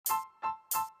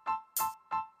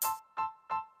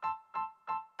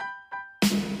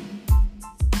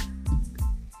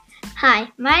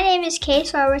Hi, my name is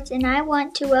Case Roberts, and I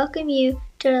want to welcome you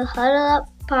to the Huddle Up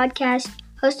podcast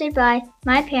hosted by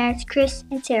my parents, Chris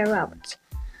and Sarah Roberts.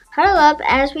 Huddle up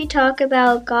as we talk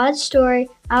about God's story,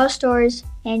 our stories,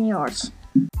 and yours.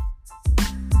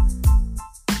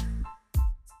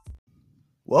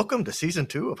 Welcome to Season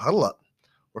 2 of Huddle Up.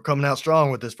 We're coming out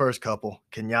strong with this first couple,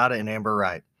 Kenyatta and Amber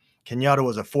Wright. Kenyatta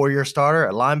was a 4-year starter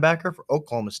at linebacker for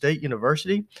Oklahoma State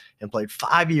University and played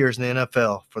 5 years in the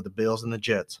NFL for the Bills and the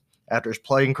Jets. After his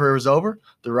playing career was over,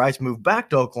 the Wrights moved back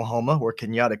to Oklahoma, where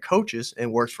Kenyatta coaches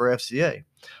and works for FCA,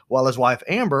 while his wife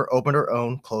Amber opened her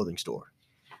own clothing store.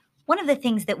 One of the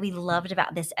things that we loved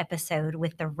about this episode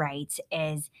with the Wrights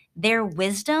is their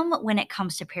wisdom when it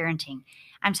comes to parenting.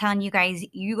 I'm telling you guys,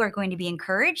 you are going to be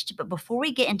encouraged, but before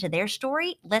we get into their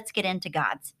story, let's get into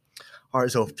God's. All right,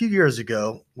 so a few years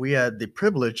ago, we had the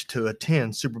privilege to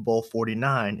attend Super Bowl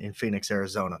 49 in Phoenix,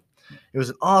 Arizona. It was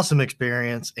an awesome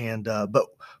experience, and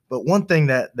but one thing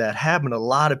that happened, a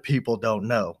lot of people don't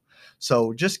know.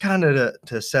 So just kind of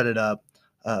to set it up,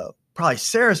 probably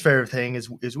Sarah's favorite thing is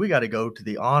we got to go to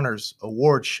the honors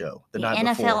awards show the night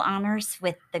NFL before. honors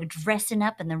with the dressing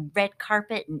up and the red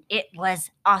carpet, and it was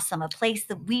awesome. A place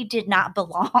that we did not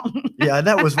belong. Yeah,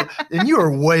 that was, and you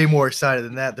were way more excited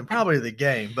than probably the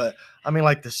game. But I mean,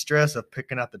 like the stress of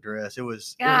picking out the dress, it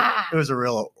was a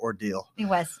real ordeal. It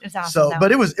was awesome. So,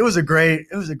 but it was a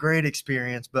great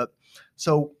experience. But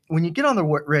so when you get on the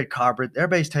red carpet,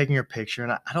 everybody's taking your picture,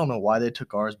 and I don't know why they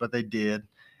took ours, but they did.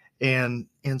 And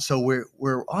so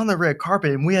we're on the red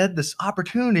carpet, and we had this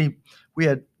opportunity. We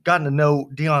had gotten to know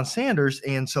Deion Sanders,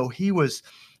 and so he was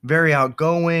very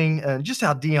outgoing, and just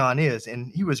how Deion is,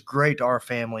 and he was great to our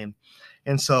family.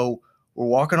 And so we're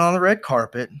walking on the red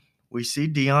carpet. We see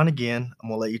Deion again. I'm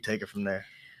gonna let you take it from there.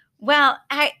 Well,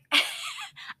 I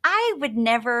would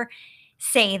never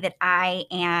say that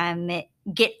I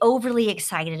get overly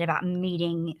excited about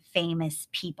meeting famous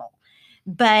people,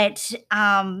 but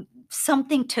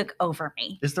something took over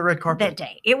me. It's the red carpet that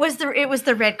day. It was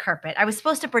the red carpet. I was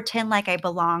supposed to pretend like I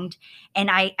belonged, and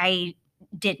I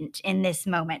didn't in this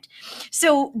moment.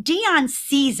 So Deion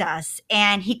sees us,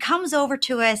 and he comes over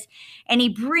to us, and he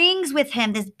brings with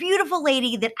him this beautiful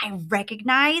lady that I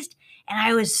recognized, and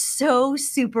I was so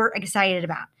super excited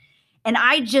about. And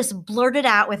I just blurted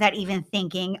out without even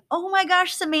thinking, "Oh my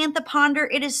gosh, Samantha Ponder,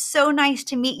 it is so nice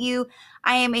to meet you.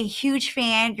 I am a huge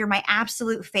fan. You're my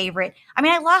absolute favorite." I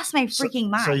mean, I lost my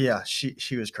freaking mind. So yeah,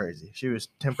 she was crazy. She was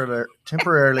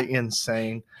temporarily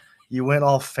insane. You went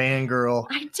all fangirl.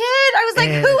 I did. I was like,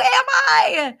 who am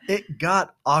I? It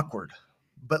got awkward.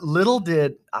 But little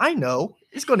did I know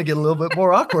it's going to get a little bit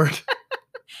more awkward.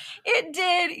 It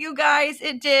did, you guys.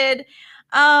 It did.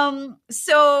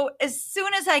 So as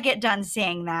soon as I get done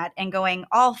saying that and going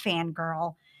all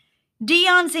fangirl,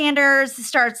 Deion Sanders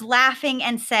starts laughing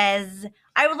and says,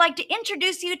 "I would like to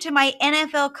introduce you to my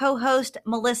NFL co-host,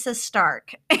 Melissa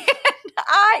Stark." And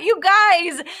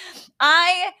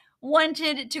I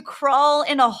wanted to crawl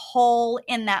in a hole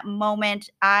in that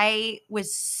moment. I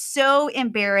was so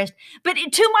embarrassed. But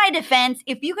to my defense,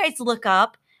 if you guys look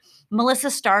up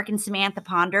Melissa Stark and Samantha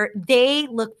Ponder, they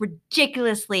look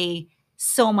ridiculously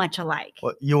so much alike.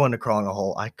 Well, you wanted to crawl in a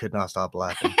hole. I could not stop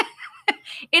laughing.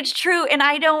 It's true, and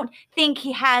I don't think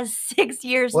he has 6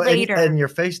 years later. And your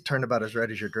face turned about as red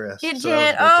as your dress. It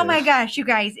did. Oh my gosh, you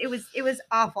guys, it was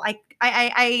awful.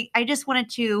 I just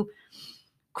wanted to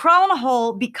crawl in a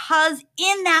hole because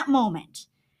in that moment,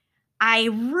 I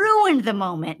ruined the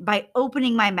moment by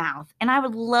opening my mouth. And I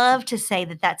would love to say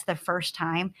that that's the first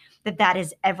time that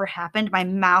has ever happened. My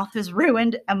mouth has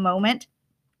ruined a moment.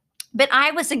 But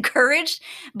I was encouraged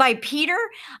by Peter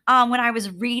when I was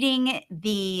reading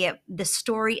the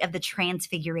story of the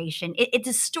Transfiguration. It's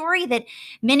a story that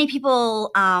many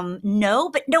people know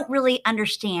but don't really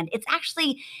understand. It's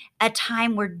actually a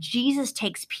time where Jesus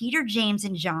takes Peter, James,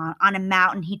 and John on a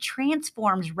mountain. He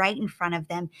transforms right in front of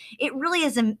them. It really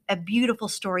is a beautiful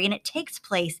story, and it takes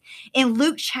place in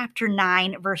Luke chapter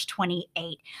 9, verse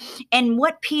 28. And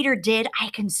what Peter did, I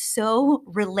can so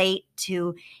relate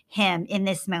to him in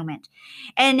this moment.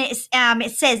 And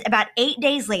it says about 8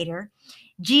 days later,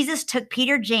 Jesus took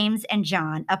Peter, James, and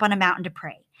John up on a mountain to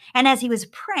pray. And as he was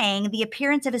praying, the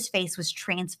appearance of his face was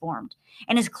transformed,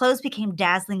 and his clothes became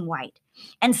dazzling white.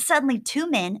 And suddenly 2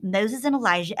 men, Moses and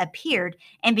Elijah, appeared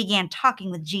and began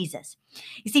talking with Jesus.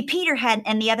 You see, Peter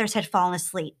and the others had fallen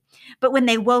asleep. But when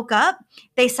they woke up,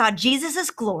 they saw Jesus'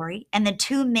 glory and the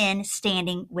 2 men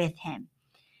standing with him.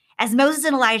 As Moses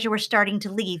and Elijah were starting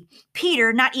to leave,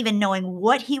 Peter, not even knowing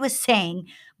what he was saying,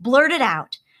 blurted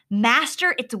out,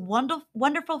 "Master, it's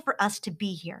wonderful for us to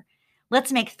be here.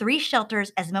 Let's make 3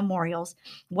 shelters as memorials,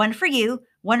 one for you,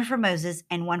 one for Moses,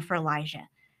 and one for Elijah.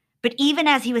 But even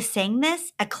as he was saying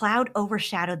this, a cloud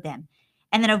overshadowed them.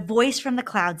 And then a voice from the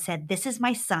cloud said, "This is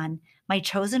my son, my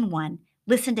chosen one.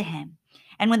 Listen to him."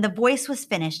 And when the voice was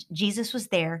finished, Jesus was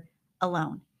there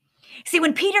alone. See,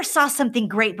 when Peter saw something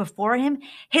great before him,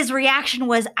 his reaction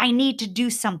was, I need to do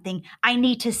something. I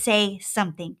need to say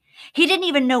something. He didn't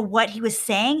even know what he was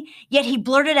saying, yet he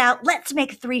blurted out, "Let's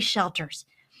make 3 shelters."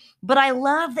 But I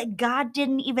love that God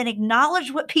didn't even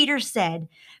acknowledge what Peter said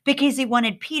because he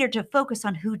wanted Peter to focus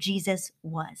on who Jesus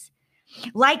was.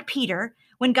 Like Peter,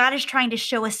 when God is trying to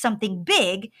show us something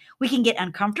big, we can get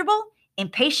uncomfortable,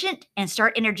 impatient, and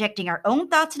start interjecting our own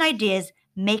thoughts and ideas,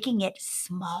 making it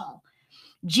small.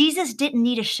 Jesus didn't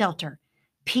need a shelter.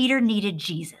 Peter needed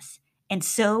Jesus. And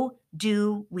so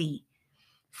do we.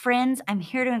 Friends, I'm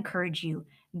here to encourage you.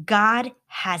 God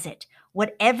has it.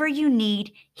 Whatever you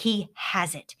need, he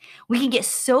has it. We can get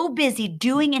so busy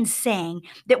doing and saying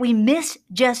that we miss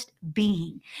just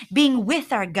being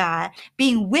with our God,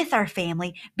 being with our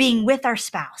family, being with our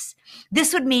spouse.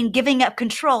 This would mean giving up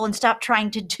control and stop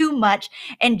trying to do much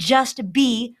and just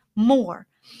be more.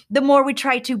 The more we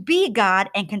try to be God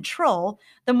and control,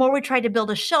 the more we try to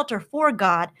build a shelter for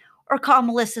God, or call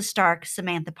Melissa Stark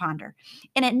Samantha Ponder.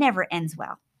 And it never ends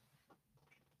well.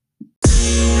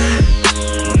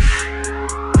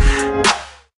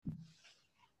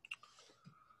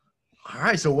 All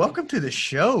right, so welcome to the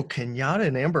show, Kenyatta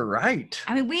and Amber Wright.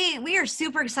 I mean, we are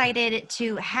super excited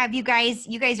to have you guys.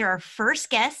 You guys are our first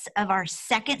guests of our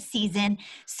second season.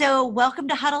 So welcome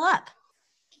to Huddle Up.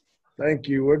 Thank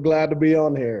you. We're glad to be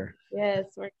on here. Yes,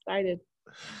 we're excited.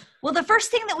 Well, the first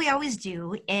thing that we always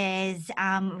do is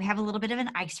we have a little bit of an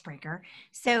icebreaker.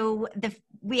 So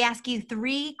we ask you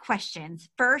 3 questions.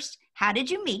 First, how did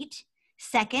you meet?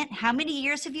 Second, how many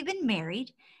years have you been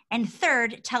married? And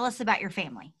third, tell us about your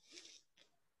family.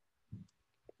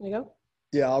 There you go.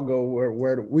 Yeah, I'll go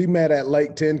where we met at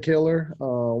Lake Tenkiller.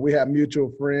 We had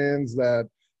mutual friends that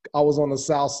I was on the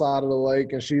south side of the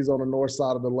lake and she's on the north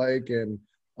side of the lake. And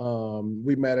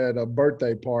we met at a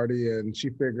birthday party and she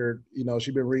figured,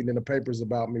 she'd been reading in the papers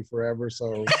about me forever.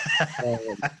 So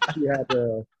she had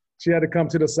to come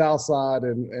to the south side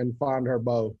and find her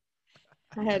beau.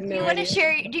 I had no Do you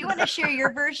want to share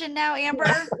your version now, Amber?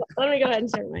 Let me go ahead and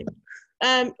share mine.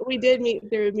 We did meet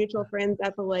through mutual friends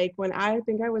at the lake when I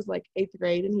think I was like 8th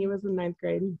grade and he was in 9th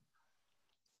grade.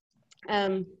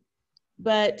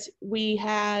 But we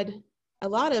had a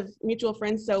lot of mutual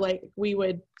friends. So like we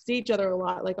would see each other a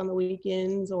lot, like on the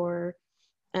weekends or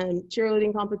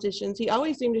cheerleading competitions. He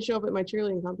always seemed to show up at my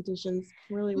cheerleading competitions.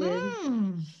 Really weird.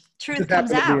 Truth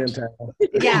comes out.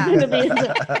 Yeah.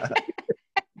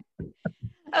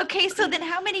 Okay, so then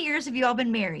how many years have you all been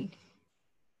married?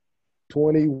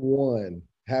 21,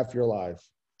 half your life.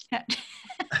 And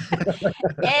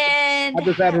I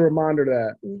just had a reminder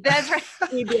that. That's right.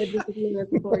 We did just a few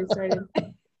minutes before we started.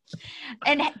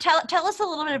 And tell us a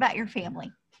little bit about your family.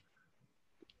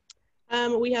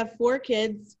 We have 4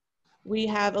 kids. We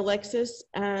have Alexis.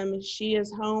 She is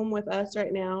home with us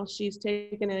right now. She's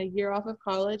taken a year off of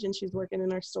college and she's working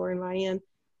in our store in Mayan.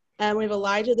 We have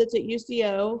Elijah that's at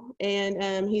UCO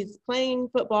and he's playing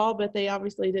football, but they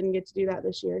obviously didn't get to do that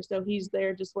this year. So he's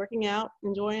there just working out,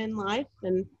 enjoying life.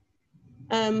 And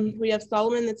we have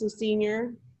Solomon that's a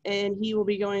senior and he will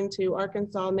be going to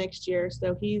Arkansas next year.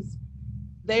 So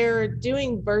they're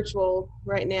doing virtual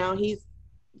right now. He's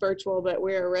virtual, but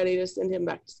we're ready to send him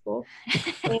back to school.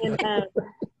 And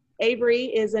Avery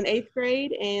is in 8th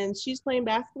grade and she's playing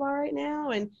basketball right now.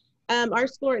 And our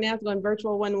school right now is going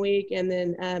virtual 1 week and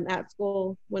then at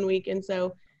school 1 week. And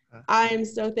so I'm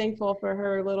so thankful for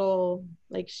her little,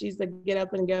 like she's the get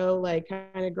up and go, like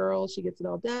kind of girl. She gets it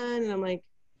all done. And I'm like,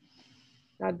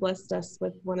 God blessed us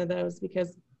with one of those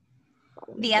because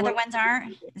the other ones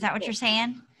aren't. Is that what you're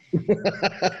saying?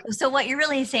 So what you're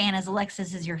really saying is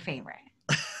Alexis is your favorite.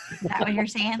 Is that what you're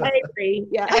saying? Avery,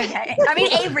 yeah. Okay. I mean,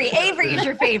 Avery is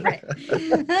your favorite.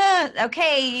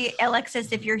 Okay,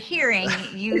 Alexis, if you're hearing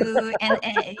you, and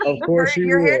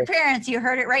you're hearing parents, you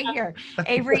heard it right here.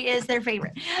 Avery is their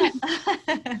favorite.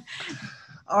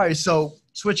 All right, so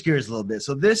switch gears a little bit.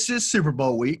 So this is Super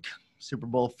Bowl week, Super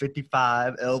Bowl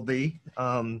 55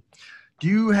 LV. Do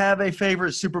you have a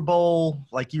favorite Super Bowl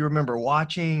like you remember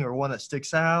watching or one that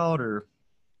sticks out or?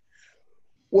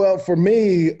 Well, for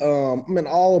me,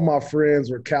 all of my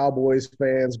friends were Cowboys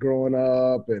fans growing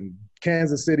up and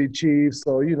Kansas City Chiefs.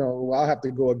 So, I'll have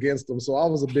to go against them. So I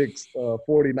was a big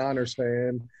 49ers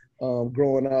fan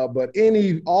growing up. But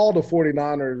all the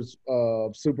 49ers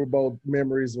Super Bowl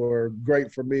memories were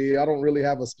great for me. I don't really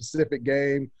have a specific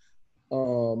game.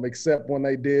 except when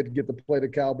they did get to play the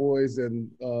Cowboys.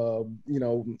 And,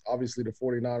 obviously the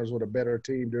 49ers were the better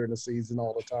team during the season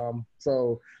all the time.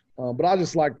 So, but I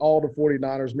just like all the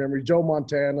 49ers memories. Joe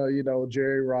Montana,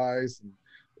 Jerry Rice, and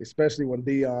especially when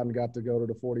Deion got to go to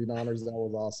the 49ers, that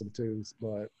was awesome too.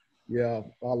 But, yeah,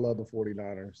 I love the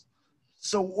 49ers.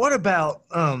 So what about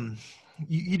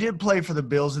you did play for the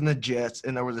Bills and the Jets,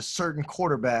 and there was a certain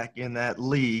quarterback in that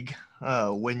league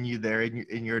when you there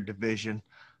in your division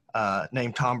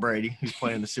named Tom Brady, who's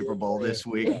playing the Super Bowl this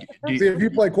week. See, if you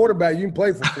play quarterback, you can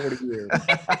play for 40 years.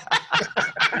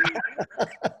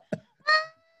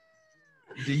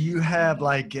 Do you have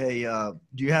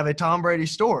a Tom Brady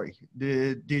story?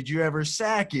 Did you ever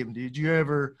sack him? Did you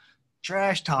ever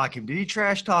trash talk him? Did he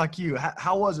trash talk you?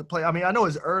 How was it play? I mean, I know it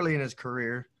was early in his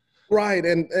career. Right.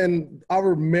 And I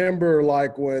remember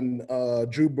like when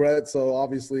Drew Bledsoe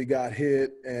obviously got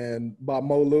hit and by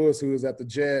Mo Lewis, who was at the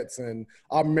Jets. And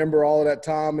I remember all of that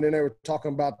time. And then they were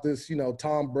talking about this,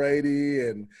 Tom Brady.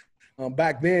 And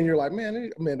back then you're like,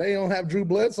 man, they don't have Drew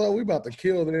Bledsoe. We about to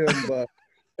kill them. But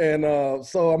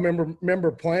so I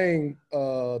remember playing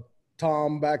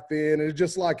Tom back then. And it's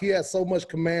just like he had so much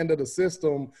command of the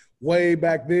system way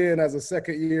back then as a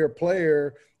second-year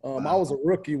player. I was a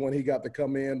rookie when he got to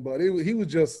come in, but he was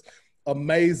just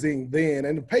amazing then.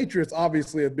 And the Patriots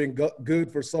obviously have been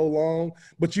good for so long,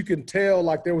 but you can tell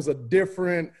like there was a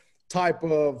different type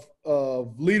of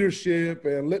leadership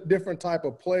and different type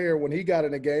of player when he got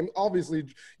in the game. Obviously,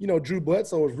 Drew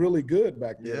Bledsoe was really good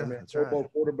back then. Yeah, that's right. Pro Bowl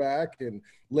quarterback and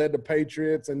led the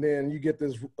Patriots. And then you get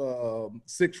this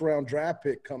 6th-round draft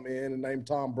pick come in and named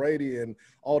Tom Brady, and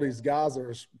all these guys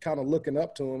are kind of looking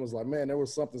up to him. It's like, man, there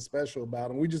was something special about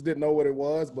him. We just didn't know what it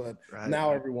was, but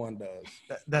now everyone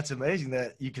does. That's amazing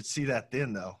that you could see that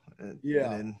then, though.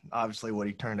 Yeah. And then obviously what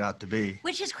he turned out to be.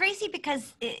 Which is crazy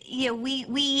because,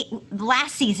 we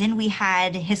last season we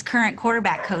had his current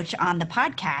quarterback coach on the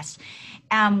podcast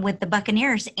with the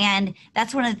Buccaneers. And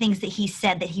that's one of the things that he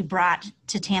said that he brought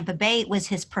to Tampa Bay was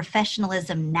his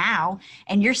professionalism now.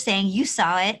 And you're saying you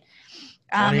saw it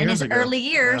in his early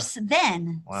years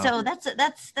then. Wow. So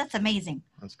that's amazing.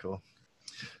 That's cool.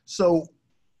 So,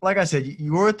 like I said,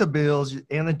 you were at the Bills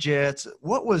and the Jets.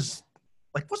 What's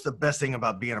the best thing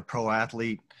about being a pro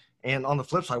athlete? And on the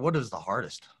flip side, what is the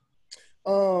hardest?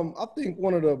 I think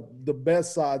one of the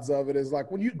best sides of it is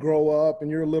like when you grow up and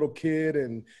you're a little kid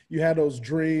and you had those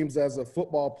dreams as a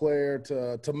football player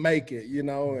to make it,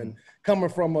 and coming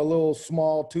from a little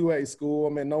small 2A school, I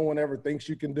mean, no one ever thinks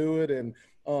you can do it. And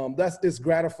it's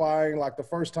gratifying. Like the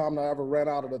first time I ever ran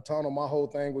out of the tunnel, my whole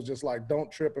thing was just like,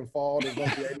 don't trip and fall. There's going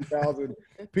to be 80,000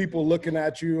 people looking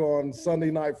at you on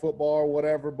Sunday Night Football or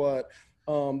whatever. But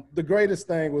the greatest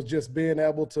thing was just being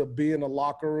able to be in the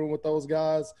locker room with those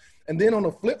guys. And then on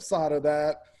the flip side of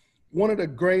that, one of the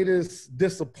greatest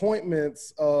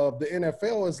disappointments of the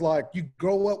NFL is like you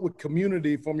grow up with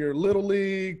community from your little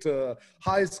league to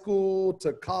high school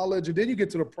to college, and then you get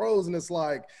to the pros and it's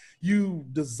like you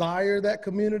desire that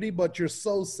community, but you're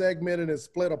so segmented and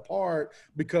split apart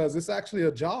because it's actually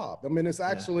a job. I mean, it's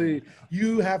actually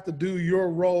you have to do your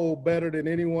role better than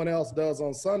anyone else does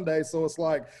on Sunday. So it's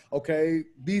like, okay,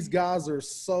 these guys are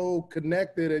so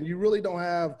connected and you really don't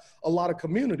have a lot of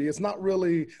community. It's not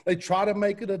really, they try to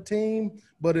make it a team,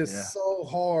 but it's so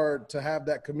hard to have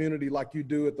that community like you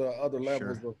do at the other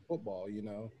levels of football, And you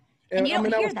don't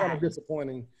that hear was kind of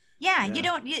disappointing. Yeah, you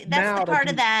don't. That's the part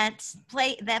of that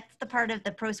play. That's the part of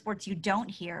the pro sports you don't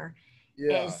hear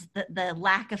is the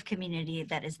lack of community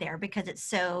that is there because it's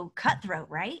so cutthroat,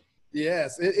 right?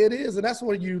 Yes, it is. And that's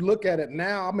when you look at it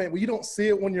now. I mean, you don't see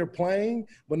it when you're playing,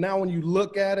 but now when you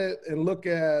look at it and look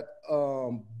at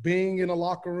being in a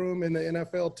locker room in the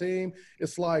NFL team,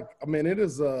 it's like, I mean, it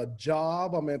is a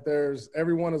job. I mean,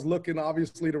 everyone is looking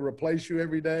obviously to replace you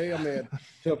every day. I mean,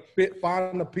 to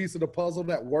find a piece of the puzzle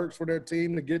that works for their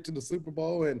team to get to the Super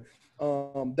Bowl. And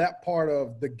that part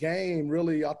of the game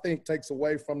really, I think, takes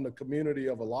away from the community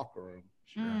of a locker room.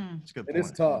 Sure. That's a good point. And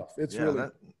it's tough. It's really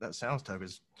that sounds tough.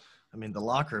 I mean, the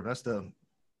locker room, that's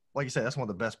like you said, that's one of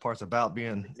the best parts about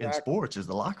being in sports is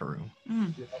the locker room.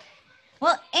 Mm. Yeah.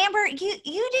 Well, Amber, you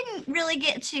didn't really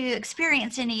get to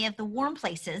experience any of the warm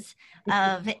places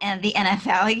of the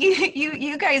NFL.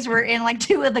 You guys were in like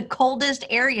two of the coldest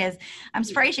areas. I'm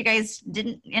surprised you guys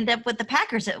didn't end up with the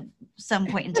Packers at some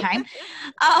point in time.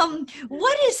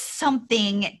 What is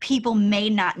something people may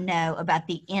not know about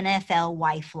the NFL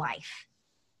wife life?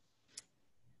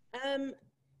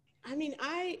 I mean,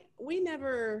 we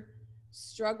never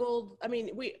struggled. I mean,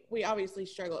 we obviously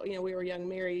struggled. We were young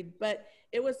married, but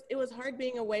it was hard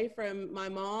being away from my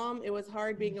mom. It was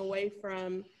hard being away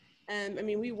from, I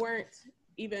mean, we weren't,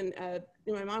 even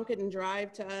my mom couldn't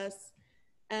drive to us.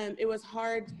 It was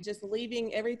hard just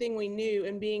leaving everything we knew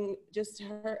and being just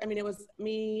her. I mean, it was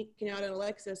me, Kenyatta, and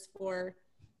Alexis for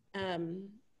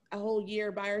a whole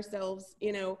year by ourselves,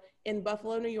 in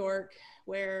Buffalo, New York,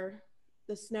 where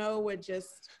the snow would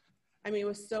just, it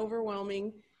was so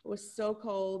overwhelming. It was so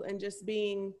cold, and just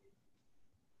being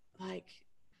like,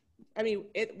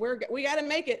 we got to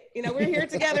make it, we're here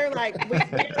together. Like, we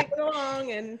can't get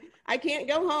along, and I can't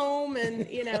go home. And,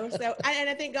 so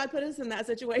I think God put us in that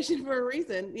situation for a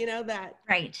reason, that,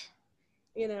 right.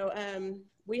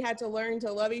 We had to learn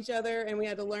to love each other, and we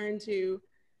had to learn to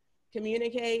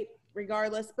communicate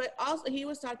regardless. But also, he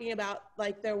was talking about,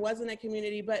 like, there wasn't a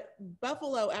community, but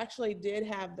Buffalo actually did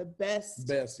have the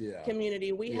best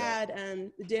community. We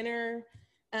had dinner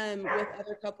with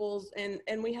other couples,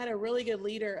 and we had a really good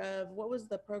leader of, what was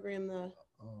the program, the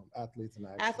Athletes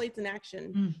in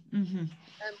Action. Mm-hmm.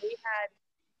 We had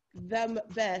the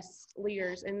best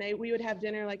leaders, and we would have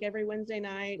dinner like every Wednesday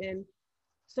night. And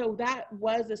so that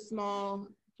was a small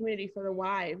community for the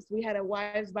wives. We had a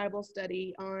wives Bible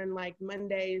study on like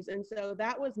Mondays, and so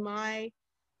that was my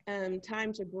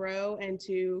time to grow and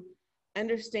to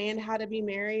understand how to be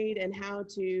married, and how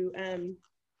to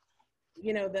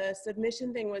the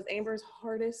submission thing was Amber's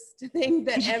hardest thing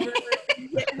that ever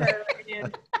hit her.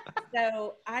 And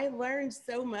so I learned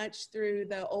so much through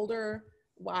the older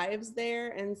wives there.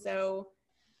 And so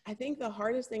I think the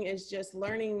hardest thing is just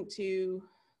learning to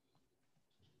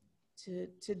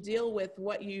deal with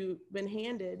what you've been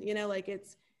handed, like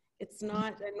it's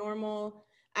not a normal.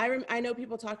 I know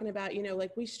people talking about,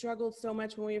 like, we struggled so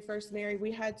much when we were first married.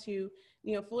 We had to,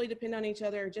 fully depend on each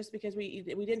other, just because we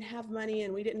didn't have money,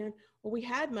 and we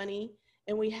had money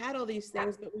and we had all these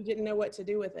things, but we didn't know what to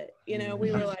do with it.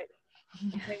 We were like,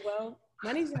 okay, well,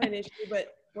 money's not an issue,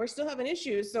 but we're still having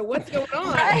issues. So what's going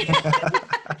on? Right.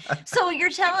 So you're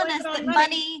telling us that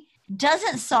money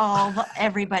doesn't solve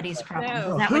everybody's problem.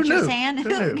 No. Is that Who what you're knew? saying?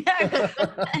 Who knew?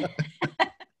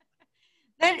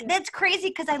 That's crazy,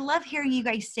 because I love hearing you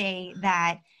guys say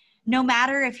that no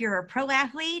matter if you're a pro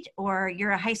athlete or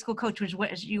you're a high school coach, which is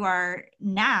what you are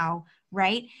now,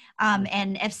 right?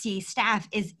 And FCA staff,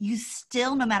 is you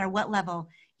still, no matter what level,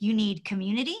 you need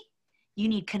community, you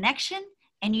need connection,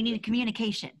 and you need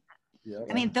communication. Yeah.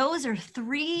 I mean, those are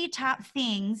three top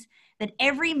things that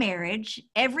every marriage,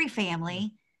 every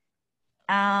family,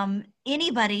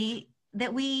 anybody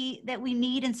that we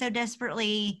need and so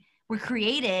desperately were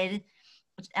created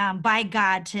by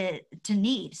God to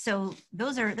need. So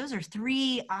those are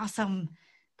three awesome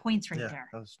points right there.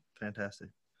 That was fantastic.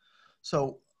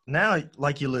 So now,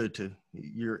 like you alluded to,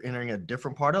 you're entering a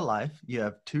different part of life. You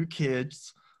have two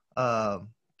kids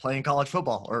playing college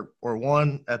football, or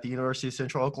one at the University of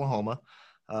Central Oklahoma.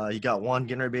 You got one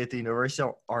getting ready to be at the University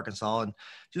of Arkansas, and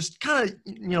just kind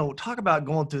of, talk about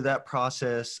going through that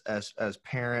process as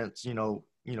parents.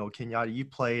 Kenyatta, you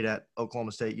played at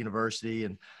Oklahoma State University,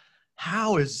 and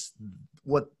how is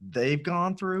what they've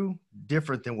gone through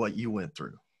different than what you went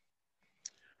through?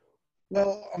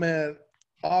 Well,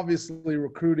 obviously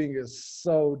recruiting is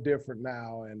so different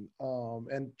now,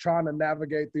 and trying to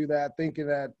navigate through that, thinking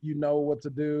that you know what to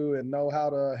do and know how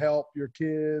to help your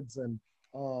kids. And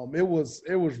it was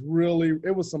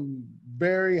some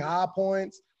very high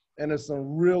points, and there's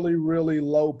some really, really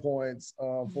low points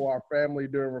for our family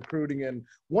during recruiting. And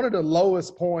one of the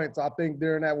lowest points, I think,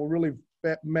 during that, what really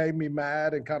made me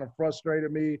mad and kind of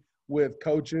frustrated me with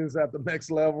coaches at the next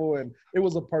level, and it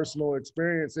was a personal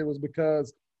experience. It was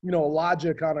because,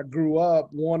 Elijah kind of grew up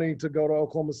wanting to go to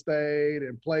Oklahoma State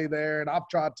and play there, and I've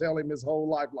tried to tell him his whole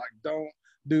life, like, don't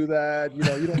do that, you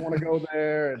don't want to go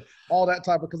there, and all that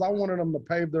type of, because I wanted them to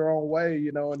pave their own way,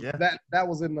 and that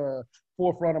was in the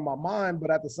forefront of my mind. But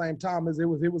at the same time, it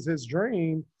was his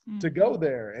dream to go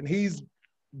there, and he's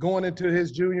going into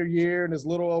his junior year, and his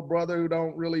little old brother who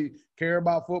don't really care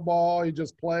about football, he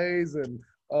just plays, and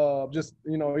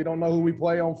he don't know who we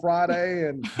play on Friday,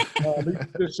 and he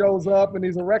just shows up and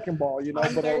he's a wrecking ball, On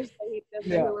but Thursday, he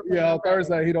doesn't know who we're playing on on Friday.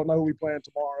 Thursday he don't know who we playing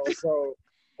tomorrow, so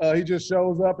he just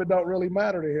shows up. It don't really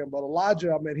matter to him. But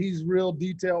Elijah, he's real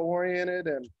detail oriented,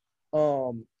 and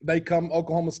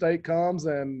Oklahoma State comes,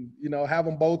 and have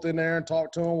them both in there and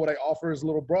talk to him where they offer his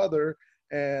little brother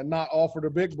and not offer the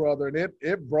big brother, and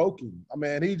it broke him.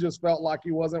 He just felt like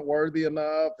he wasn't worthy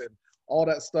enough and all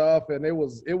that stuff, and it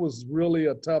was really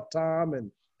a tough time.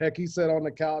 And heck, he sat on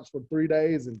the couch for 3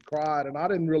 days and cried, and I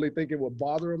didn't really think it would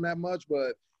bother him that much,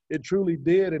 but it truly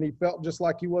did, and he felt just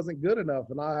like he wasn't good enough.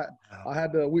 And I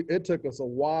had to. It took us a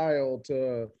while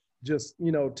to just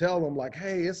tell him, like,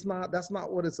 hey, that's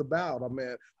not what it's about.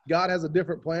 God has a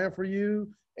different plan for you.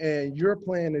 and your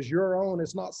plan is your own.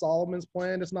 It's not Solomon's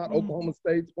plan. It's not Oklahoma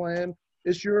State's plan.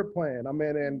 It's your plan. I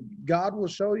mean, and God will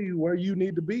show you where you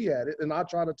need to be at it. And I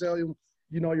try to tell you,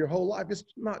 your whole life, it's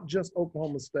not just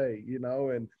Oklahoma State,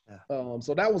 and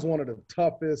so that was one of the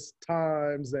toughest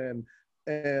times. And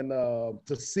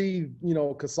to see,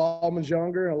 because Solomon's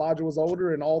younger and Elijah was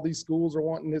older, and all these schools are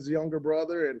wanting his younger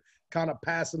brother and kind of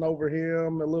passing over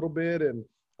him a little bit. And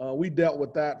we dealt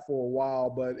with that for a while,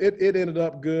 but it ended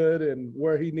up good and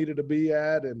where he needed to be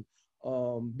at. And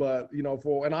but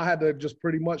and I had to just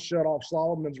pretty much shut off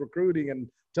Solomon's recruiting and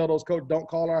tell those coaches, don't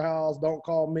call our house, don't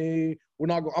call me.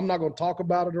 I'm not going to talk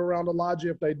about it around Elijah.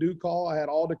 If they do call, I had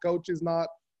all the coaches not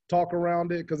talk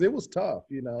around it because it was tough,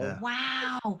 Yeah.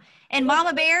 Wow. And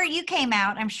Mama Bear, you came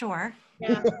out, I'm sure.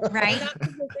 Yeah. Right? That was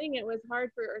the thing. It was hard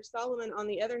for Solomon on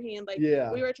the other hand.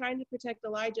 We were trying to protect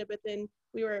Elijah, but then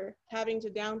we were having to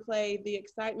downplay the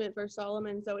excitement for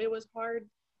Solomon. So it was hard,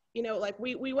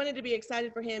 we wanted to be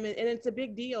excited for him, and it's a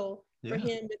big deal for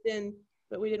him,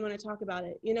 but we didn't want to talk about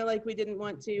it. We didn't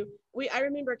want to. I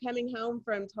remember coming home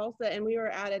from Tulsa, and we were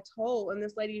at a toll, and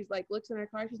this lady looks in our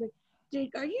car. She's like,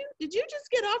 did you just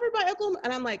get offered by Oklahoma?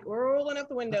 And I'm like, we're rolling up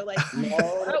the window.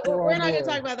 We're not going to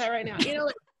talk about that right now.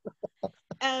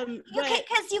 Okay,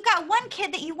 because you got one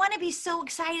kid that you want to be so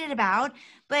excited about,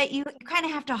 but you kind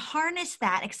of have to harness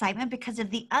that excitement because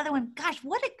of the other one. Gosh,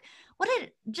 what a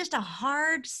just a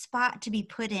hard spot to be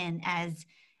put in as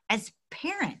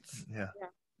parents. Yeah.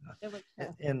 It was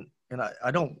tough. And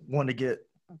I don't want to get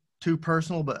too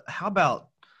personal, but how about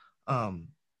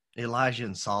Elijah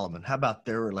and Solomon? How about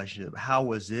their relationship? How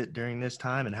was it during this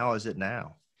time, and how is it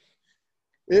now?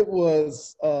 It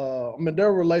was,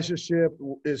 their relationship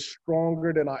is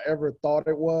stronger than I ever thought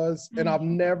it was. And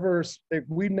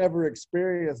we never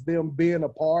experienced them being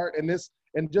apart. And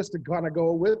just to kind of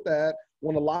go with that,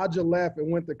 when Elijah left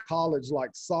and went to college,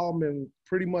 Solomon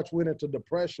pretty much went into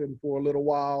depression for a little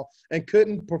while and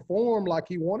couldn't perform like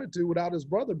he wanted to without his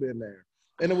brother being there.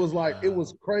 And it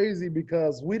was crazy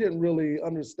because we didn't really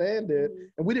understand it,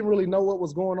 and we didn't really know what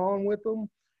was going on with them.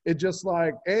 It just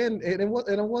and it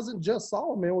wasn't just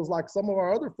Solomon. It was some of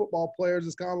our other football players.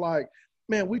 It's kind of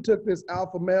man, we took this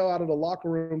alpha male out of the locker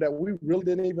room that we really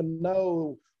didn't even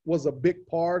know was a big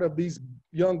part of these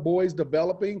young boys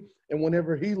developing. And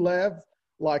whenever he left,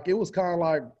 it was kind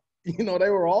of they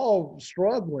were all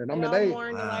struggling. They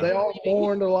all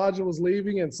mourned Elijah was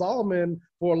leaving, and Solomon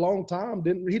for a long time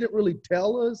didn't really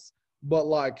tell us.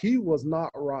 But he was not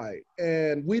right,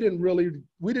 and we didn't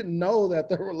know that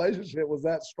the relationship was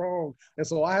that strong. And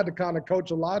so I had to kind of coach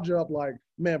Elijah up,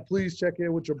 man, please check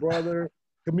in with your brother,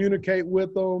 communicate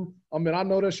with them. I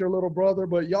know that's your little brother,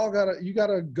 but you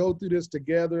gotta go through this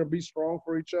together and be strong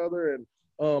for each other.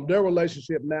 And their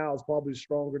relationship now is probably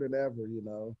stronger than ever.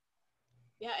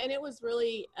 Yeah, and it was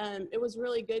really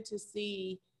good to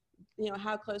see,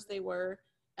 how close they were.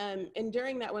 And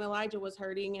during that, when Elijah was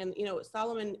hurting, and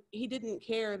Solomon, he didn't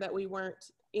care that we weren't,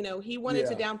 he wanted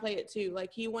to downplay it too.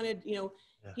 He wanted,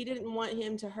 he didn't want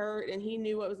him to hurt, and he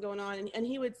knew what was going on. And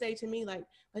he would say to me,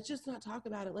 let's just not talk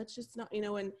about it. Let's just not,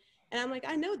 and I'm like,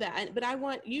 I know that, but I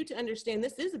want you to understand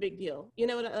this is a big deal. You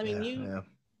know what I mean?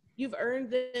 You've earned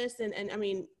this,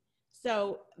 and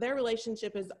so their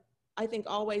relationship has, I think,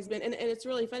 always been, and it's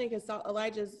really funny because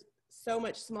Elijah's so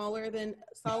much smaller than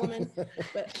Solomon,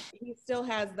 but he still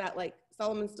has that,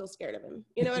 Solomon's still scared of him.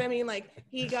 You know what I mean?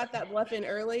 He got that bluff in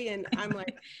early, and I'm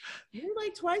like, you're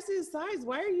twice his size.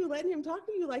 Why are you letting him talk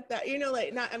to you like that?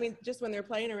 Just when they're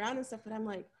playing around and stuff, but I'm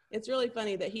like, it's really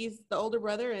funny that he's the older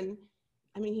brother, and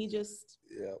he just.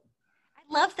 Yeah.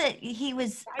 I love that he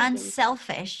was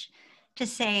unselfish to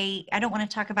say, I don't want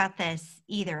to talk about this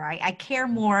either. I care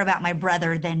more about my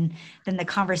brother than the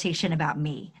conversation about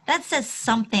me. That says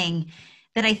something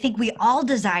that I think we all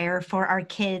desire for our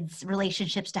kids'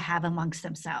 relationships to have amongst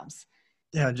themselves.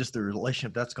 Yeah, just the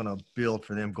relationship that's going to build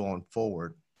for them going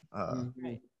forward.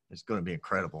 It's going to be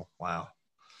incredible. Wow.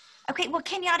 Okay, well,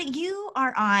 Kenyatta, you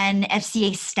are on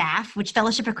FCA staff, which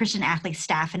Fellowship of Christian Athletes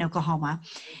staff in Oklahoma.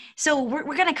 So we're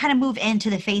going to kind of move into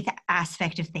the faith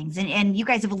aspect of things. And you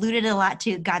guys have alluded a lot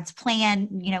to God's plan,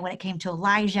 when it came to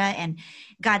Elijah, and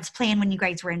God's plan when you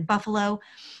guys were in Buffalo.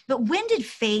 But when did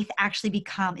faith actually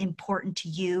become important to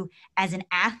you as an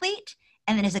athlete,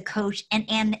 and then as a coach,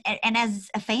 and as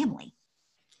a family?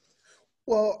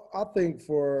 Well, I think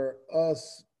for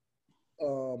us,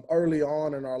 early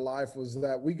on in our life was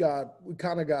that we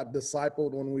kind of got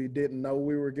discipled when we didn't know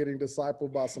we were getting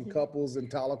discipled by some couples in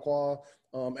Tahlequah,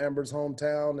 Amber's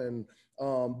hometown. And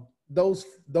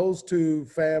those two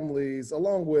families,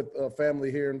 along with a family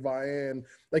here in Vian,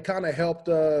 they kind of helped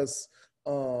us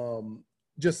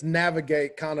just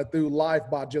navigate kind of through life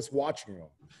by just watching them.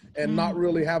 and not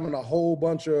really having a whole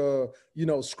bunch of,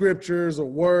 scriptures or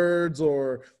words,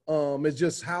 or it's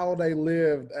just how they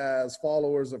lived as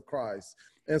followers of Christ.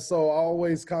 And so I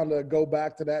always kind of go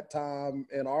back to that time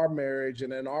in our marriage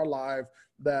and in our life,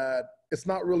 that it's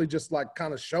not really just like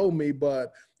kind of show me,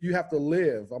 but you have to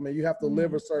live. I mean, you have to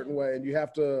live a certain way, and you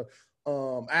have to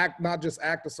not just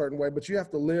act a certain way, but you have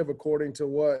to live according to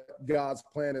what God's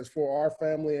plan is for our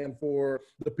family and for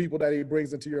the people that he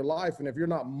brings into your life. And if you're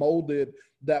not molded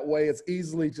that way, it's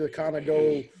easily to kind of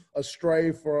go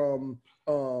astray from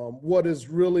what is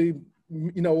really,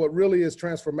 what really is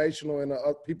transformational in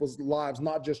people's lives,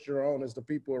 not just your own, is the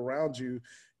people around you.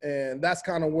 And that's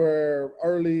kind of where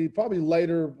probably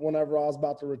later, whenever I was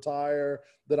about to retire,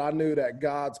 that I knew that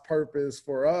God's purpose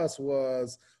for us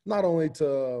was not only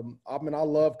I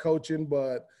love coaching,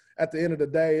 but at the end of the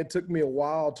day, it took me a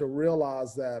while to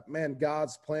realize that, man,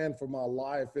 God's plan for my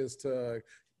life is to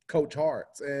coach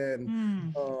hearts.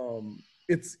 And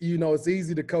it's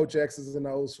easy to coach X's and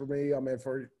O's for me. I mean,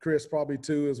 for Chris probably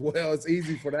too as well. It's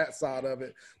easy for that side of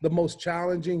it. The most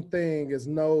challenging thing is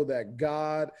know that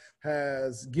God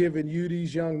has given you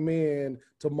these young men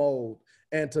to mold,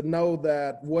 and to know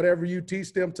that whatever you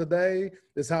teach them today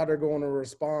is how they're going to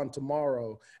respond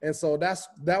tomorrow. And so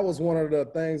that was one of the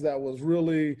things that was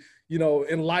really,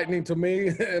 enlightening to me.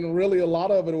 And really a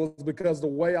lot of it was because the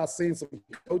way I seen some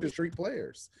coaches treat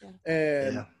players.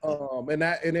 And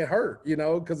it hurt,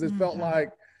 because it felt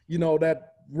like,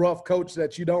 that rough coach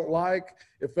that you don't like,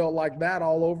 it felt like that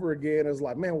all over again. It's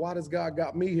like, man, why does God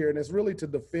got me here? And it's really to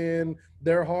defend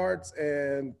their hearts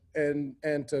and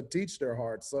to teach their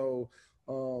hearts. So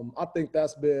I think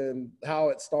that's been how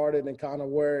it started and kind of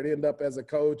where it ended up as a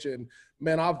coach. And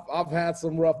man, I've had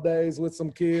some rough days with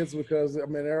some kids, because I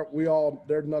mean, they're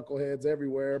knuckleheads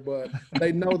everywhere, but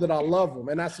they know that I love them.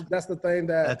 And that's the thing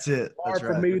that's hard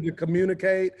for me to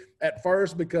communicate at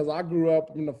first, because I grew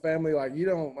up in a family like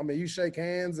you shake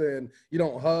hands and you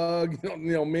don't hug,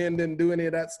 men didn't do any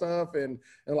of that stuff. And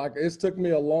like, it's took me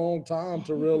a long time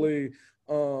to really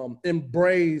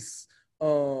embrace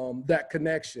that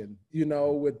connection,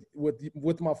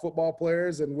 with my football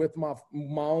players and with my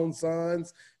own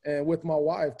sons and with my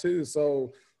wife too.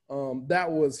 So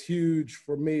that was huge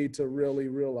for me to really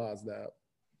realize that.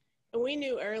 And we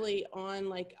knew early on,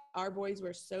 like, our boys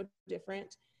were so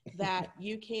different that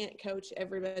you can't coach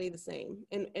everybody the same.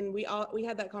 And we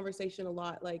had that conversation a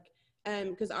lot, like,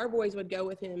 because our boys would go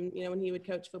with him, when he would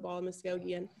coach football in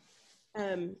Muskogee.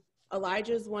 And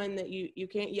Elijah's one that you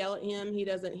can't yell at him. He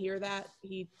doesn't hear that.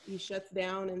 He shuts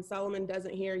down. And Solomon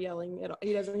doesn't hear yelling at all.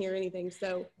 He doesn't hear anything.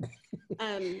 So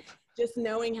just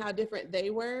knowing how different they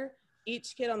were,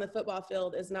 each kid on the football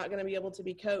field is not going to be able to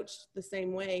be coached the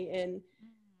same way.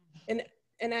 And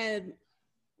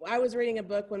I was reading a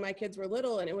book when my kids were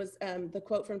little, and it was the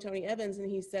quote from Tony Evans, and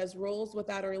he says, "Rules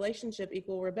without a relationship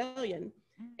equal rebellion."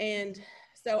 And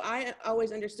so I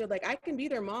always understood, like, I can be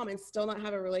their mom and still not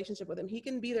have a relationship with them. He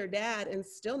can be their dad and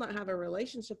still not have a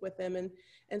relationship with them.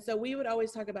 And so we would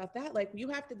always talk about that. Like,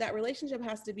 that relationship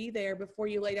has to be there before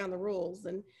you lay down the rules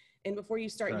and before you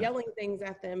start yelling things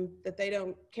at them that they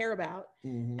don't care about.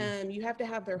 You have to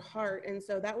have their heart. And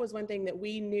so that was one thing that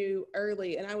we knew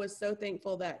early. And I was so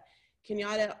thankful that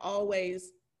Kenyatta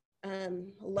always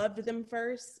loved them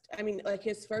first. I mean, like,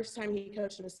 his first time he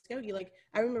coached in Muskogee, like,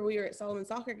 I remember we were at Solomon's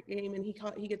soccer game, and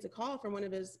he gets a call from one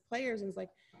of his players, and is like,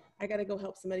 "I got to go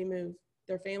help somebody move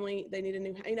their family. They need a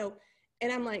new,"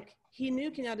 and I'm like, he knew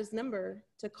Kenyatta's number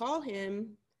to call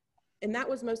him. And that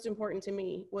was most important to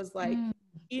me, was like,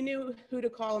 he knew who to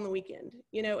call on the weekend,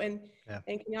 and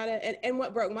Kenyatta, and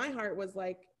what broke my heart was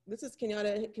like, this is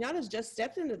Kenyatta. Kenyatta's just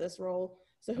stepped into this role.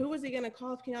 So who was he going to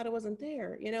call if Kenyatta wasn't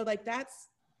there? Like, that's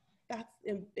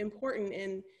important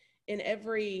in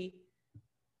every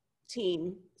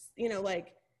team.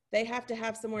 Like, they have to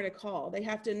have somewhere to call. They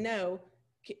have to know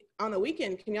on the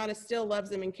weekend, Kenyatta still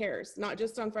loves them and cares, not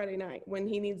just on Friday night when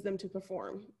he needs them to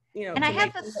perform. And I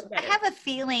have a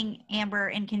feeling, Amber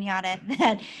and Kenyatta,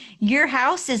 that your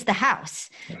house is the house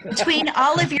between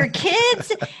all of your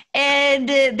kids and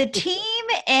the team.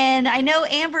 And I know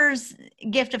Amber's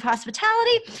gift of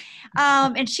hospitality,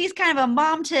 and she's kind of a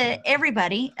mom to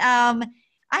everybody. I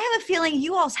have a feeling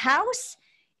you all's house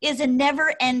is a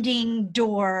never-ending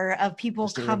door of people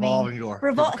coming. Revolving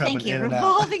door. Thank you.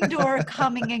 Revolving door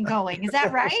coming and going. Is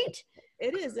that right?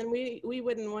 It is, and we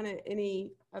wouldn't want it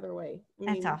any other way.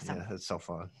 That's awesome. Yeah, it's so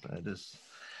fun. It is.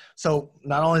 So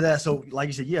not only that, so like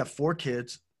you said, you have 4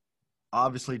 kids,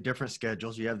 obviously different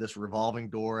schedules. You have this revolving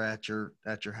door at your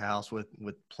house with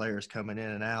players coming in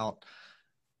and out.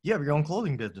 You have your own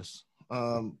clothing business.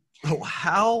 So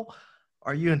how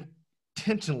are you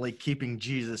intentionally keeping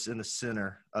Jesus in the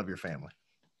center of your family?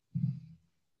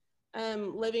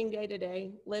 Living day to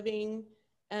day, living,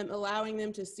 allowing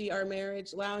them to see our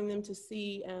marriage, allowing them to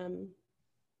see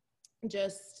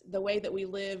just the way that we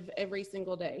live every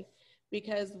single day.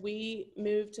 Because we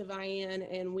moved to Vian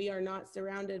and we are not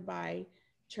surrounded by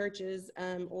churches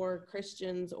or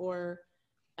Christians or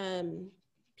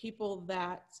people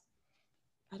that,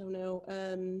 I don't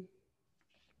know.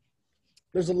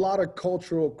 There's a lot of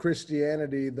cultural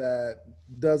Christianity that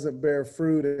doesn't bear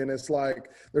fruit. And it's like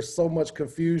there's so much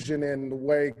confusion in the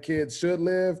way kids should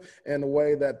live and the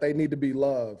way that they need to be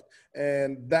loved.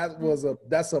 And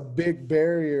that's a big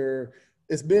barrier.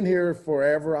 It's been here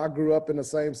forever. I grew up in the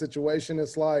same situation.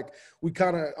 It's like we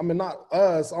kind of, I mean, not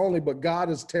us only, but God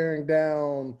is tearing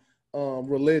down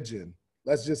religion.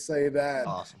 Let's just say that.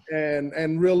 Awesome.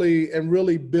 And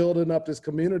really building up this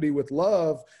community with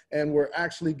love. And we're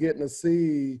actually getting to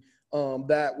see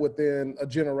that within a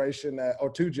generation or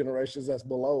 2 generations that's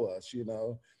below us, you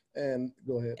know. And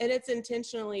go ahead. And it's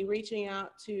intentionally reaching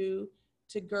out to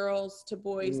girls, to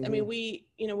boys. I mean, we,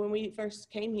 you know, when we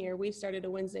first came here, we started a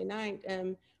Wednesday night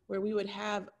where we would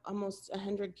have almost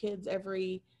 100 kids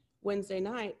every Wednesday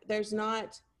night. There's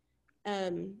not,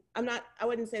 I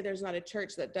wouldn't say there's not a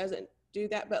church that doesn't do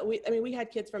that, but we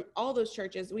had kids from all those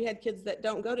churches. We had kids that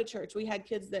don't go to church. We had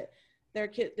kids that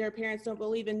their parents don't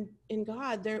believe in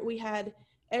God. We had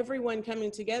everyone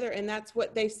coming together, and that's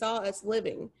what they saw us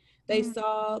living. They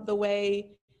saw the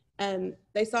way,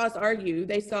 they saw us argue.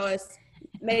 They saw us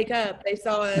make up. They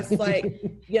saw us like,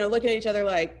 you know, looking at each other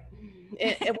like,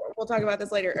 we'll talk about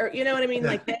this later. Or, you know what I mean?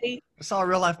 Like I saw a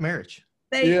real life marriage.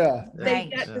 They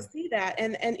got to see that.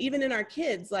 And even in our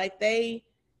kids, like they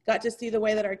got to see the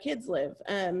way that our kids live.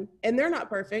 And they're not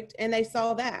perfect. And they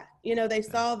saw that, you know, they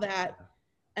saw that.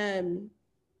 And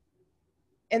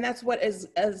that's what is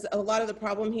a lot of the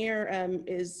problem here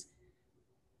is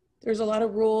there's a lot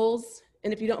of rules.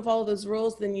 And if you don't follow those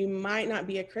rules, then you might not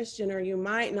be a Christian, or you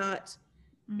might not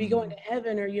be going to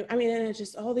heaven, or and it's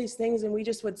just all these things. And we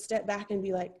just would step back and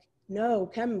be like, no,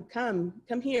 come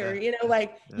here. You know,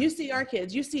 like you see our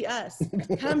kids, you see us,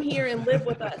 come here and live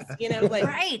with us, you know, like,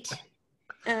 right.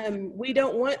 We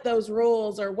don't want those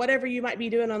rules or whatever you might be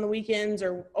doing on the weekends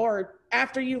or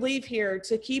after you leave here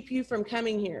to keep you from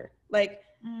coming here. Like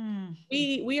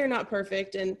we are not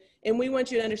perfect. And we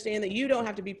want you to understand that you don't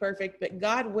have to be perfect, but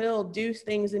God will do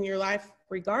things in your life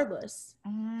regardless.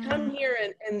 Come here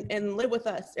and live with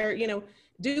us, or, you know,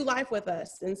 do life with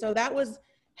us. And so that was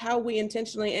how we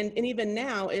intentionally, and even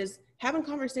now, is having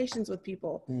conversations with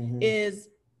people, is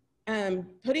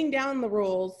putting down the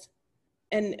rules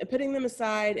and putting them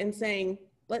aside and saying,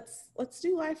 let's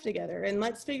do life together and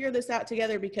let's figure this out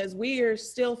together, because we are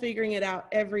still figuring it out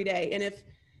every day. And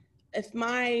if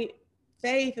my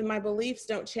faith and my beliefs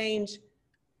don't change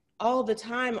all the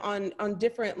time on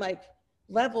different like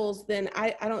levels, then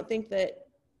I don't think that,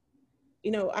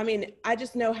 you know, I mean, I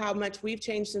just know how much we've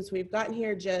changed since we've gotten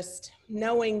here, just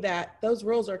knowing that those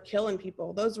rules are killing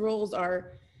people. Those rules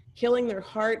are killing their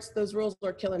hearts. Those rules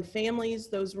are killing families.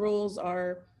 Those rules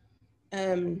are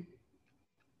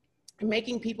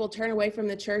making people turn away from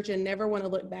the church and never want to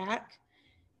look back.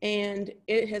 And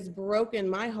it has broken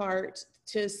my heart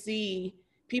to see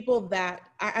people that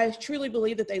I truly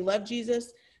believe that they love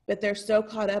Jesus, but they're so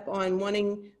caught up on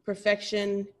wanting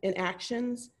perfection in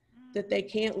actions that they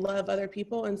can't love other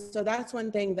people. And so that's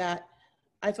one thing that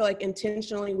I feel like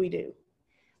intentionally we do.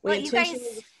 Well, you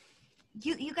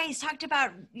guys talked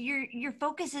about your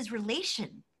focus is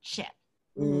relationship,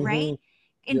 right?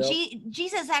 And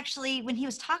Jesus actually, when he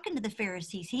was talking to the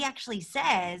Pharisees, he actually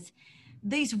says,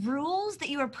 these rules that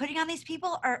you are putting on these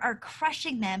people are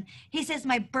crushing them. He says,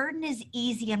 my burden is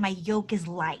easy and my yoke is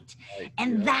light.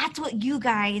 And that's what you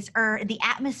guys are, the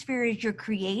atmosphere is you're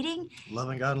creating.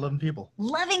 Loving God and loving people.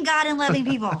 Loving God and loving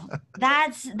people.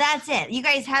 That's it. You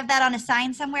guys have that on a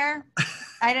sign somewhere?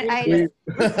 I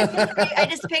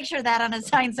just picture that on a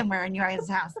sign somewhere in your guys'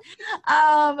 house.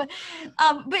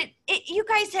 But you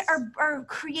guys are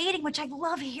creating, which I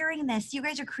love hearing this. You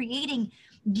guys are creating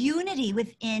unity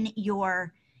within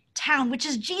your town, which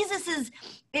is Jesus's,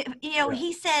 you know,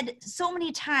 he said so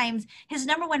many times his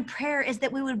number one prayer is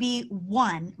that we would be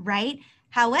one, right?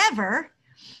 However,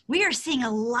 we are seeing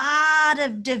a lot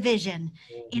of division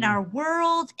in our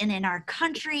world and in our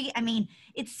country. I mean,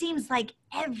 it seems like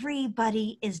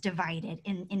everybody is divided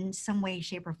in some way,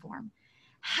 shape, or form.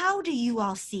 How do you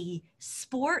all see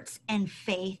sports and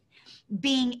faith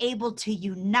being able to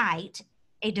unite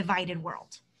a divided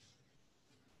world?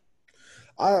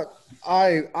 I'm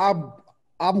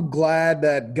glad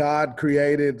that God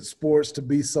created sports to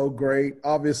be so great.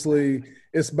 Obviously,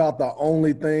 It's about the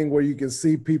only thing where you can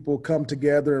see people come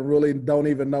together and really don't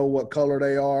even know what color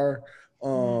they are.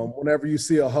 Whenever you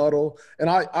see a huddle, and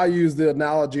I use the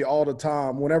analogy all the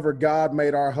time. Whenever God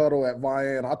made our huddle at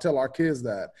Vian, I tell our kids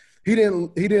that he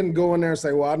didn't go in there and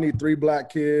say, well, I need 3 black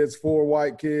kids, 4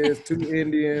 white kids, 2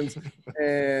 Indians,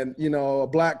 and a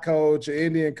black coach, an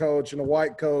Indian coach, and a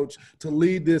white coach to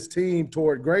lead this team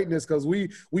toward greatness. Because we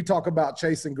talk about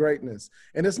chasing greatness,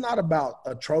 and it's not about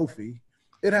a trophy.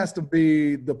 It has to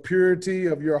be the purity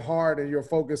of your heart and your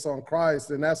focus on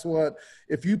Christ. And that's what,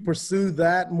 if you pursue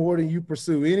that more than you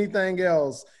pursue anything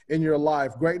else in your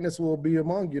life, greatness will be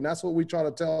among you. And that's what we try to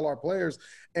tell our players.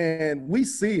 And we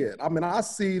see it. I mean, I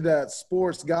see that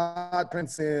sports, God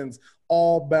transcends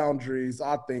all boundaries,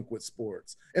 I think, with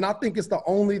sports. And I think it's the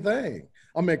only thing.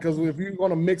 I mean, because if you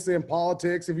want to mix in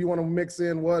politics, if you want to mix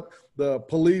in what the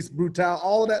police brutality,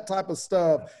 all of that type of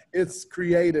stuff, it's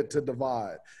created to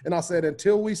divide. And I said,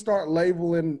 until we start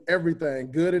labeling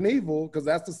everything good and evil, because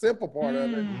that's the simple part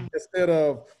of it, instead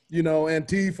of,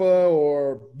 Antifa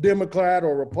or Democrat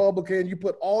or Republican, you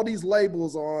put all these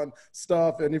labels on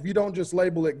stuff. And if you don't just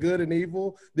label it good and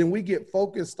evil, then we get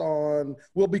focused on,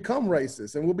 we'll become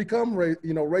racist, and we'll become,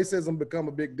 racism become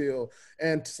a big deal.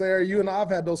 And Sarah, you and I have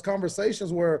had those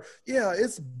conversations where, yeah,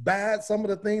 it's bad, some of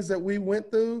the things that we went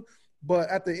through, but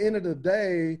at the end of the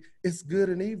day, it's good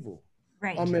and evil.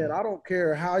 Right. I mean, I don't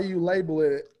care how you label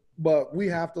it, but we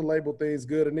have to label things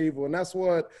good and evil. And that's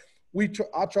what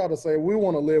I try to say. We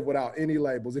want to live without any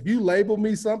labels. If you label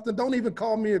me something, don't even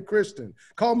call me a Christian.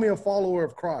 Call me a follower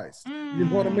of Christ. You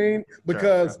know what I mean?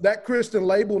 Because that Christian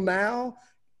label now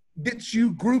gets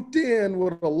you grouped in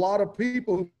with a lot of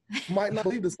people who might not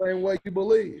believe the same way you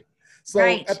believe. So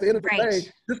at the end of the day,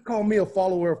 just call me a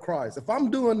follower of Christ. If I'm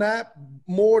doing that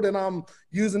more than I'm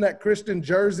using that Christian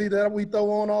jersey that we throw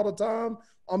on all the time,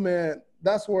 I mean,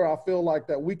 that's where I feel like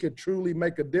that we could truly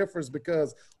make a difference,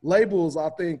 because labels, I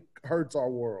think, hurts our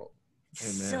world.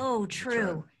 Amen. So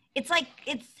true. Right. It's like,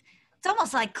 it's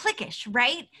almost like cliquish,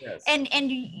 right? Yes. And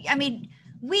I mean,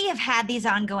 we have had these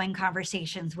ongoing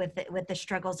conversations with the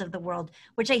struggles of the world,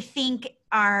 which I think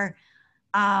are,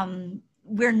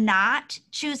 we're not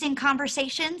choosing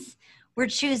conversations. We're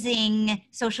choosing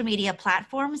social media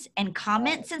platforms and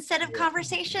comments instead of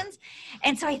conversations.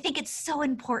 And so I think it's so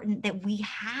important that we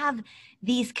have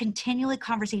these continually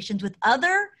conversations with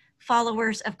other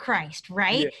followers of Christ,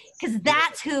 right? Because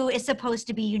that's who is supposed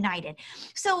to be united.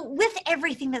 So with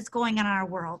everything that's going on in our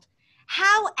world,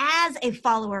 how, as a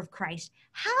follower of Christ,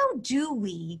 how do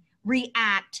we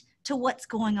react to what's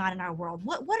going on in our world?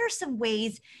 What are some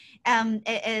ways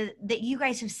that you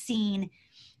guys have seen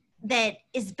that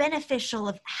is beneficial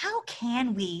of how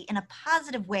can we, in a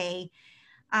positive way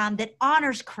that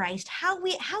honors Christ, how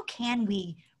can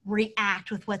we react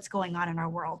with what's going on in our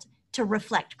world to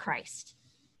reflect Christ?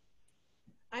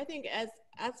 I think as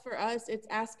for us, it's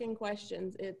asking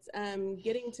questions. It's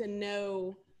getting to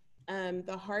know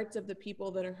the hearts of the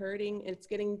people that are hurting. It's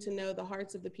getting to know the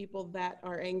hearts of the people that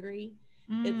are angry.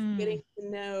 It's getting to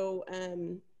know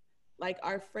like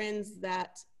our friends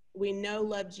that we know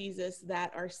love Jesus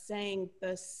that are saying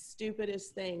the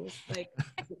stupidest things. Like,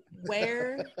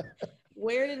 where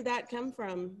did that come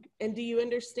from? And do you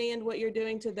understand what you're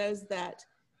doing to those that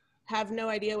have no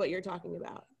idea what you're talking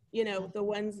about? The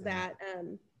ones that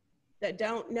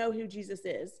don't know who Jesus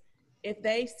is. If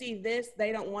they see this,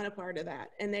 they don't want a part of that,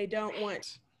 and they don't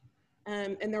want,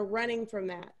 and they're running from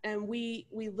that. And we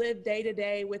live day to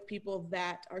day with people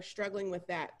that are struggling with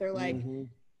that. They're like,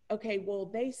 okay, well,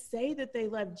 they say that they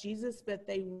love Jesus, but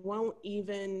they won't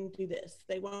even do this.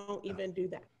 They won't even do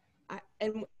that.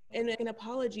 And an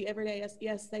apology every day,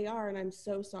 yes, they are, and I'm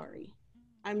so sorry.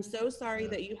 I'm so sorry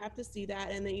that you have to see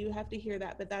that and that you have to hear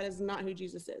that, but that is not who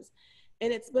Jesus is.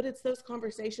 And it's those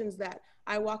conversations that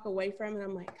I walk away from and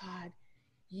I'm like, God,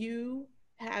 you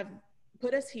have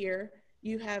put us here.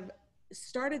 You have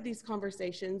started these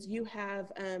conversations. You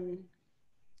have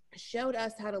showed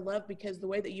us how to love because the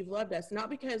way that you've loved us, not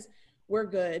because we're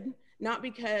good, not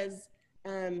because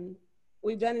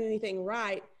we've done anything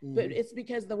right, but it's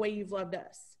because the way you've loved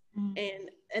us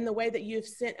and the way that you've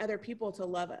sent other people to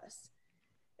love us.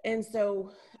 And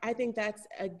so I think that's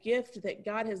a gift that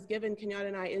God has given Kenyatta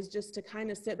and I, is just to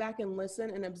kind of sit back and listen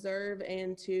and observe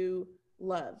and to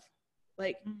love.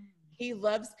 Like he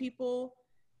loves people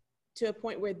to a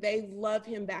point where they love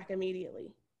him back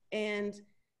immediately. And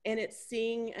it's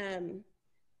seeing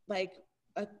like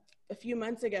a few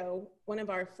months ago, one of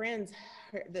our friends,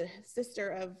 the sister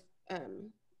of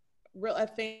a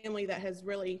family that has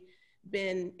really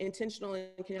been intentional in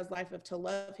Kenyatta's life to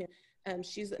love him.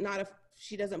 She's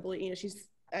she doesn't believe, she's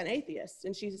an atheist,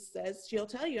 and she says, she'll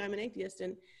tell you I'm an atheist.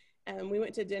 we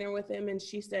went to dinner with him, and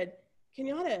she said,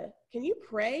 Kenyatta, can you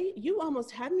pray? You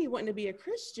almost had me wanting to be a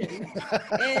Christian.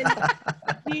 And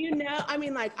do you know, I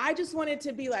mean, like, I just wanted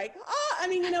to be like, oh, I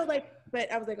mean, you know, like,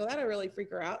 but I was like, oh, that'll really freak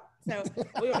her out. So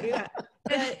we won't do that.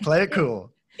 But Play it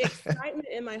cool. excitement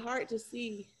in my heart to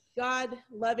see God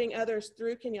loving others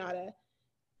through Kenyatta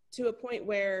to a point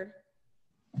where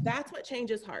that's what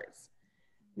changes hearts.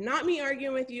 Not me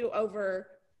arguing with you over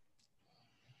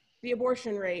the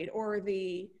abortion rate or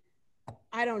the,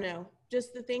 I don't know,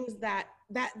 just the things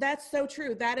that's so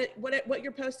true. What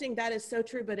you're posting, that is so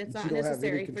true, but it's not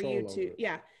necessary for you to,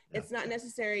 it's not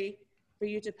necessary for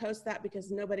you to post that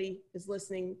because nobody is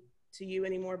listening to you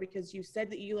anymore because you said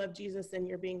that you love Jesus and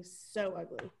you're being so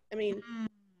ugly. I mean,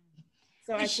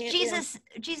 so I can't.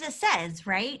 Jesus says,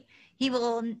 right?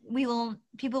 People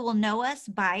will know us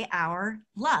by our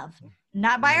love,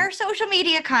 not by our social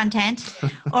media content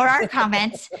or our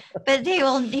comments, but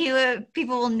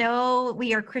people will know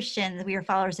we are Christians, we are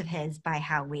followers of his by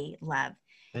how we love.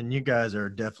 And you guys are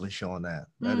definitely showing that.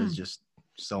 That is just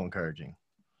so encouraging.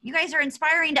 You guys are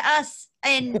inspiring to us,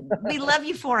 and we love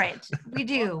you for it. We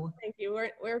do. Well, thank you.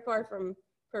 We're far from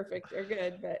perfect or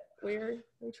good, but we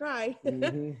try.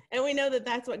 Mm-hmm. And we know that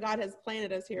that's what God has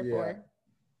planted us here for.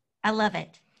 I love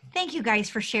it. Thank you guys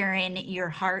for sharing your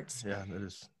hearts. Yeah, that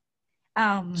is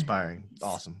inspiring.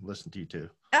 Awesome. Listen to you too.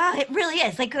 It really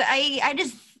is. Like I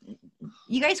just,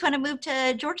 you guys want to move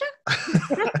to Georgia?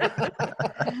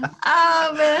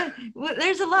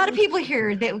 There's a lot of people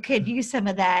here that could use some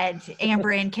of that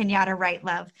Amber and Kenyatta right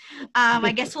love.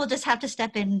 I guess we'll just have to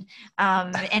step in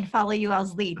and follow you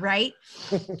all's lead, right?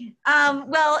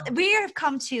 Well, we have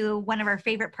come to one of our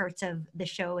favorite parts of the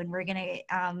show, and we're going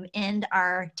to end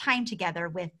our time together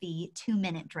with the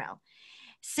 2-minute drill.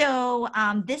 So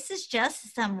this is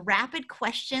just some rapid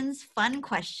questions, fun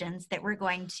questions that we're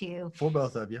going to... For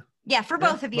both of you. Yeah, for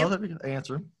both of you. Both of you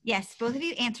answer them. Yes, both of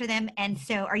you answer them. And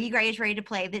so are you guys ready to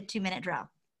play the 2-minute drill?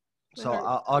 So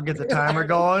I'll get the timer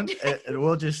going, and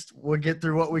we'll get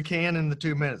through what we can in the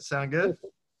 2 minutes. Sound good?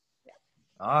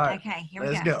 All right. Okay, here we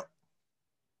Let's go.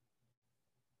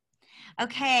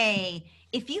 Okay,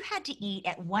 if you had to eat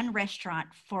at one restaurant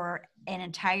for an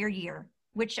entire year,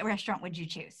 which restaurant would you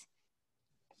choose?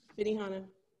 Benihana.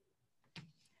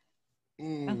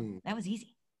 Oh, that was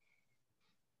easy.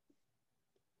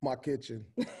 My kitchen.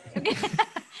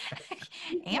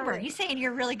 Amber, you saying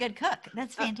you're a really good cook.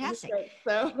 That's fantastic.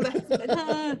 So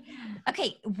that's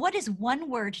okay, what is one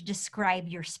word to describe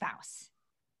your spouse?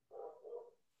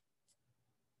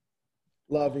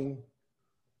 Loving.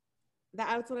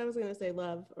 That's what I was going to say,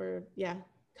 love, or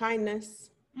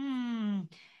kindness.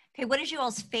 Okay, what is you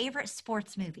all's favorite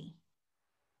sports movie?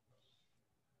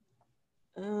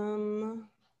 I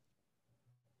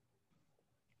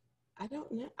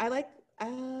don't know. I like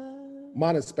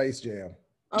Mine is Space Jam.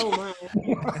 Oh my.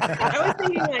 I was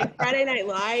thinking like Friday Night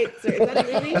Lights, or is that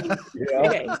a movie?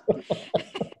 Yeah.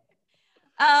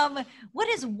 Okay. What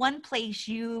is one place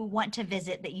you want to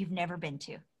visit that you've never been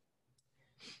to?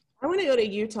 I want to go to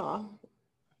Utah.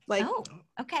 Like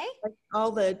okay. Like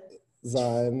all the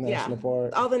Zion National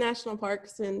Park. All the national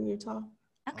parks in Utah.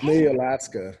 Okay. Me,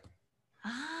 Alaska.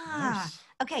 Nice.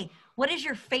 Okay. What is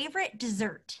your favorite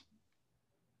dessert?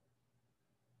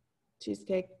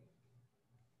 Cheesecake.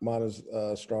 Mine is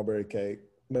strawberry cake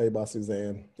made by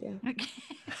Suzanne. Yeah. Okay.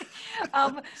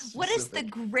 What is the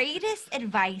greatest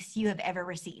advice you have ever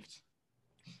received?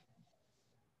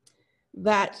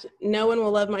 That no one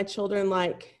will love my children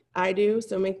like I do,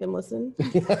 so make them listen.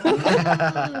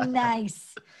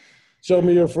 Nice. Show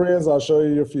me your friends, I'll show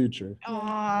you your future.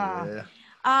 Yeah.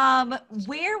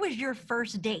 Where was your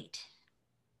first date?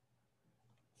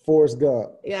 Forrest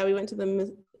Gump. Yeah, we went to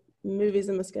the movies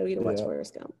in Muskogee to watch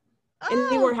Forrest Gump. Oh. And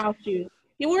he wore house shoes.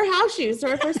 He wore house shoes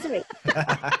to our first date.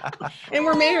 And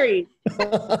we're married.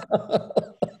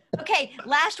 Okay,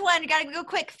 last one. You gotta go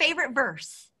quick. Favorite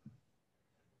verse?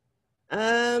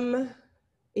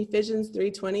 Ephesians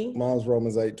 3:20. Mine's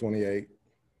Romans 8:28.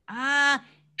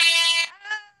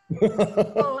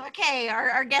 Oh, okay.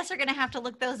 Our guests are gonna have to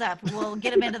look those up. We'll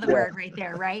get them into the word right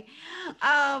there, right?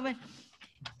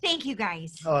 Thank you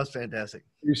guys. Oh, that's fantastic.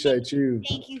 Appreciate you.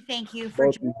 Thank you for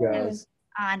Both you joining guys. us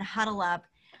on Huddle Up.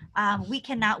 We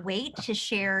cannot wait to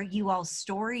share you all's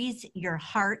stories, your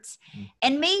hearts,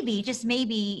 and maybe, just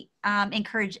maybe,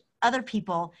 encourage other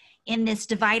people in this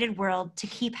divided world to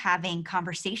keep having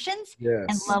conversations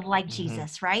and love like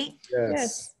Jesus, right?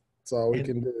 Yes. That's all we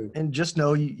can do. And just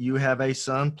know you have a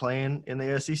son playing in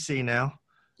the SEC now.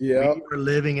 Yeah. We're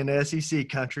living in SEC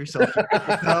country, so if you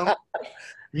come,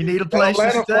 you need a place to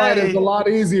Atlanta flight stay. is a lot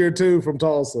easier too from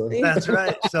Tulsa. That's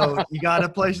right. So you got a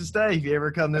place to stay if you ever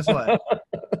come this way.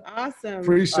 Awesome.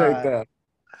 Appreciate that.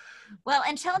 Well,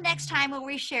 until next time, where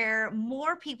we share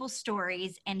more people's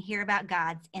stories and hear about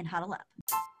God's in Huddle Up.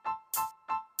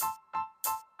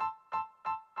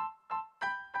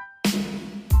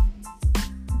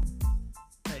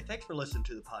 Hey, thanks for listening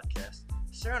to the podcast.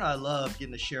 Sarah and I love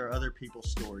getting to share other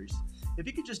people's stories. If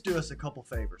you could just do us a couple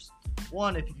favors.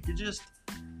 One, if you could just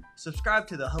subscribe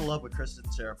to the Huddle Up with Chris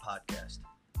and Sarah podcast.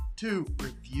 2,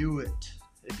 review it.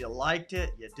 If you liked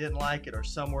it, you didn't like it, or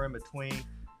somewhere in between,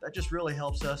 that just really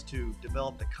helps us to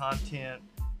develop the content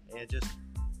and just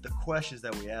the questions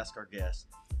that we ask our guests.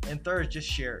 And third, just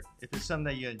share it. If it's something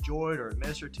that you enjoyed or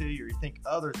administered to you or you think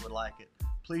others would like it,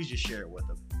 please just share it with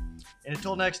them. And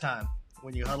until next time,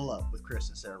 when you huddle up with Chris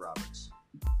and Sarah Roberts.